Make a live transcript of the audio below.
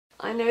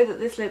I know that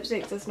this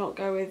lipstick does not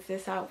go with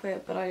this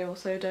outfit, but I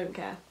also don't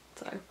care,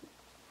 so.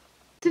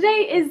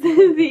 Today is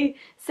the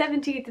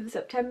 17th of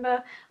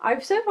September.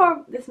 I've so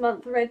far this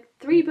month read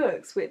 3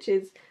 books, which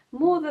is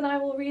more than I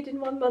will read in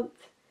 1 month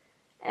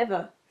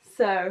ever.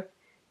 So,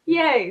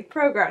 yay,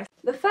 progress.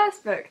 The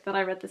first book that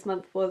I read this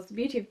month was The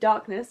Beauty of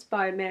Darkness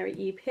by Mary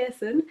E.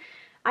 Pearson.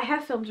 I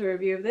have filmed a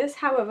review of this,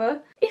 however,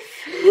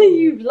 if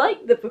you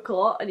like the book a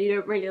lot and you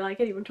don't really like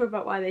anyone talking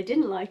about why they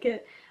didn't like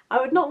it,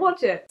 I would not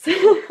watch it.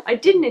 So I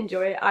didn't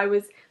enjoy it. I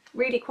was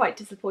really quite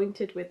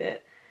disappointed with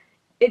it.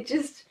 It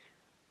just,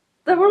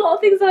 there were a lot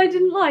of things that I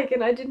didn't like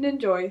and I didn't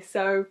enjoy,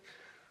 so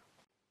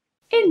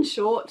in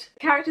short,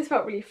 characters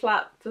felt really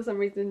flat for some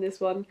reason in this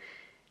one.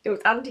 It was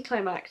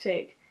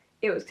anticlimactic,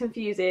 it was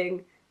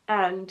confusing,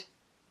 and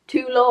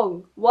too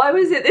long. Why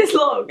was it this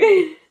long?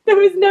 There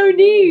was no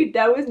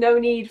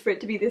need for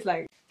it to be this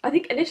length. I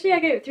think initially I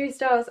gave it 3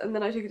 stars and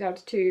then I took it down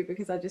to 2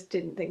 because I just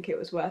didn't think it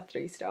was worth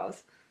 3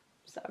 stars.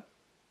 So.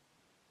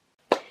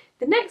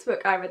 The next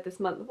book I read this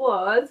month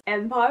was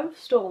Empire of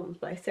Storms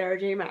by Sarah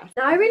J Maas.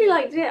 Now I really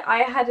liked it. I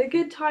had a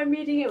good time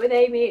reading it with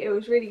Amy. It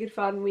was really good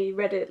fun. We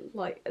read it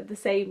like at the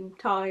same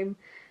time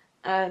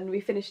and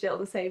we finished it on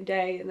the same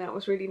day and that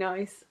was really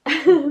nice.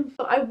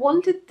 But I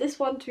wanted this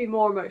one to be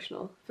more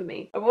emotional for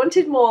me. I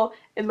wanted more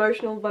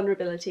emotional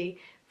vulnerability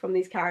from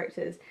these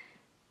characters,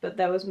 but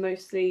there was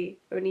mostly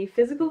only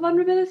physical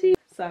vulnerability.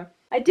 So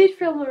I did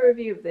film a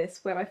review of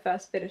this when I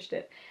first finished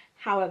it.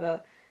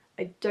 However,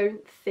 I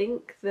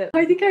think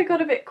I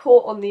got a bit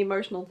caught on the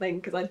emotional thing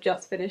because I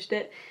just finished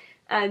it,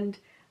 and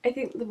I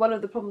think one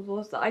of the problems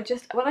was that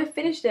when I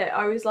finished it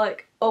I was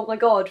like, oh my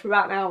god, for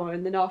about an hour,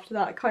 and then after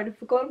that I kind of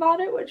forgot about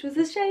it, which was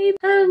a shame.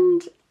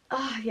 And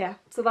yeah,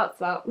 so that's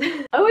that.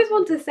 I always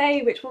want to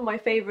say which one my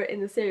favourite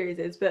in the series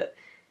is, but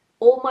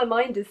all my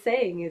mind is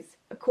saying is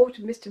A Court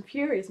of Mist and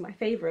Fury is my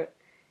favourite.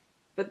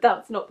 But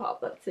that's not part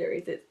of that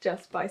series, it's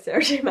just by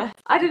Sarah J Maas.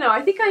 I don't know,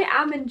 I think I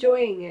am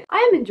enjoying it.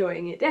 I am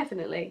enjoying it,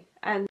 definitely.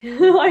 And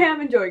I am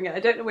enjoying it.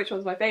 I don't know which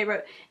one's my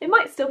favourite. It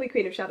might still be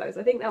Queen of Shadows.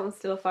 I think that one's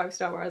still a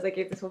 5-star, whereas I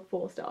gave this one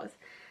 4 stars.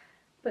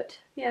 But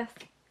yes,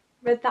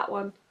 read that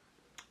one.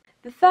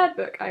 The third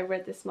book I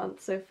read this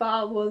month so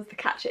far was The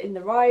Catcher in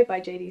the Rye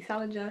by J.D.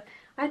 Salinger.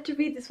 I had to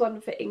read this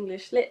one for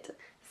English Lit,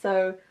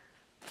 so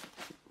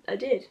I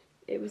did.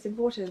 It was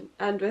important.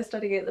 And we're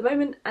studying it at the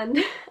moment,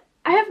 and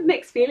I have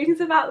mixed feelings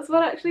about this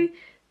one actually,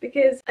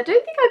 because I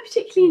don't think I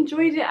particularly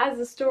enjoyed it as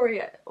a story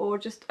or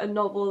just a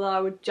novel that I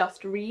would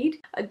just read.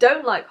 I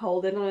don't like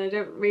Holden and I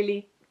don't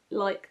really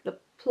like the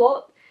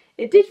plot.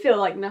 It did feel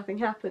like nothing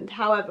happened.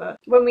 However,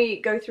 when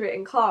we go through it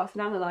in class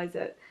and analyse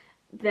it,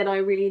 then I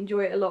really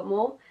enjoy it a lot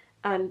more,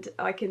 and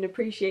I can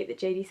appreciate that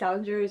J.D.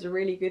 Salinger is a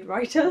really good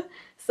writer.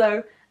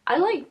 So I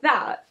like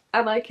that,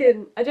 and I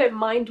don't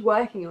mind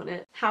working on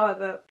it.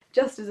 However,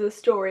 just as a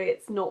story,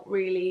 it's not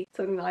really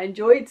something that I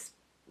enjoyed.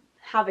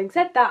 Having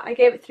said that, I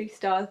gave it 3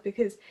 stars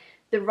because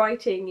the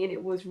writing in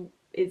it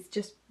is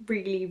just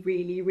really,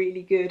 really,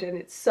 really good, and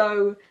it's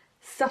so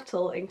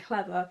subtle and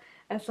clever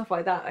and stuff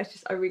like that.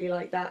 I really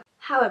like that.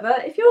 However,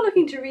 if you're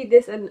looking to read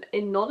this in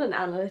not an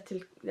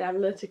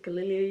analytical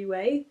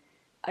way,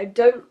 I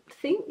don't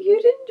think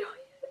you'd enjoy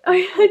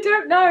it. I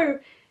don't know,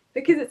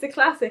 because it's a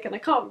classic and I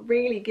can't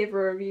really give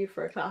a review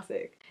for a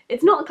classic.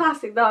 It's not a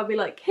classic that I'll be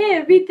like,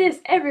 here, read this,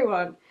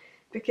 everyone,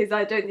 because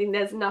I don't think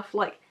there's enough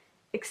like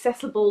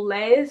accessible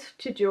layers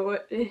to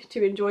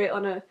enjoy it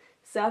on a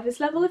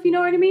surface level, if you know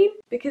what I mean.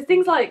 Because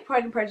things like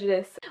Pride and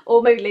Prejudice,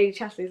 or maybe Lady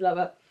Chatterley's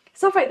Lover,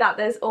 stuff like that,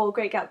 or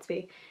Great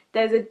Gatsby,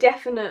 there's a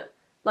definite,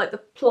 like, the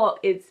plot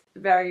is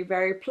very,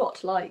 very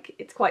plot-like.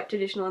 It's quite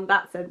traditional in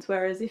that sense,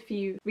 whereas if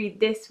you read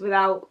this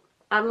without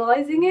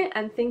analysing it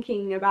and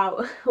thinking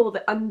about all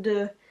the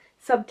under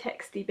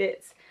subtexty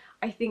bits,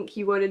 I think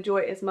you won't enjoy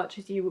it as much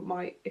as you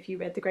might if you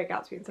read The Great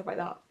Gatsby and stuff like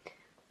that,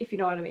 if you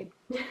know what I mean.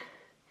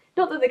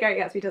 Not that The Great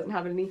Gatsby doesn't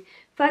have any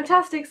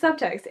fantastic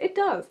subtext, it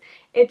does.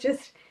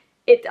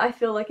 I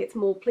feel like it's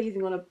more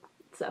pleasing on a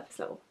surface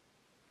level.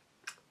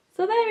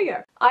 So there we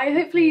go. I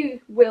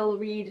hopefully will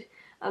read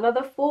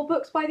another 4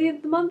 books by the end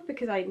of the month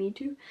because I need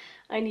to.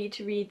 I need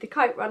to read The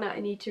Kite Runner, I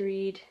need to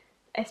read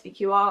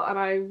SPQR, and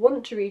I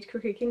want to read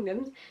Crooked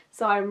Kingdoms,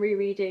 so I'm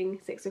rereading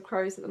Six of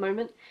Crows at the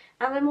moment.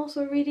 And I'm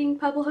also reading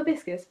Purple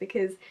Hibiscus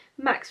because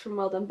Max from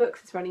Well Done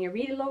Books is running a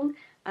read-along,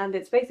 and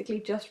it's basically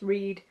just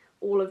read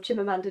all of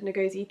Chimamanda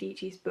Ngozi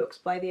Adichie's books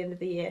by the end of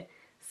the year.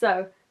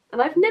 So,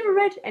 and I've never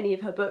read any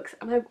of her books,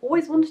 and I've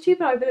always wanted to,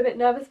 but I've been a bit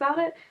nervous about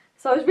it.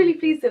 So I was really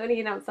pleased that when he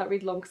announced that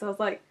read along, because I was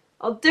like,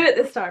 I'll do it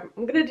this time,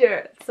 I'm gonna do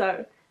it. So,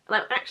 and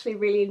I'm actually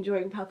really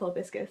enjoying Purple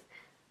Hibiscus.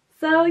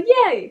 So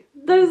yay!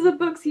 Those are the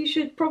books you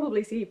should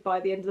probably see by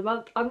the end of the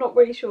month. I'm not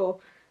really sure.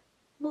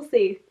 We'll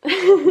see.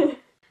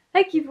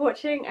 Thank you for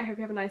watching, I hope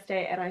you have a nice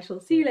day, and I shall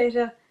see you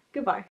later. Goodbye.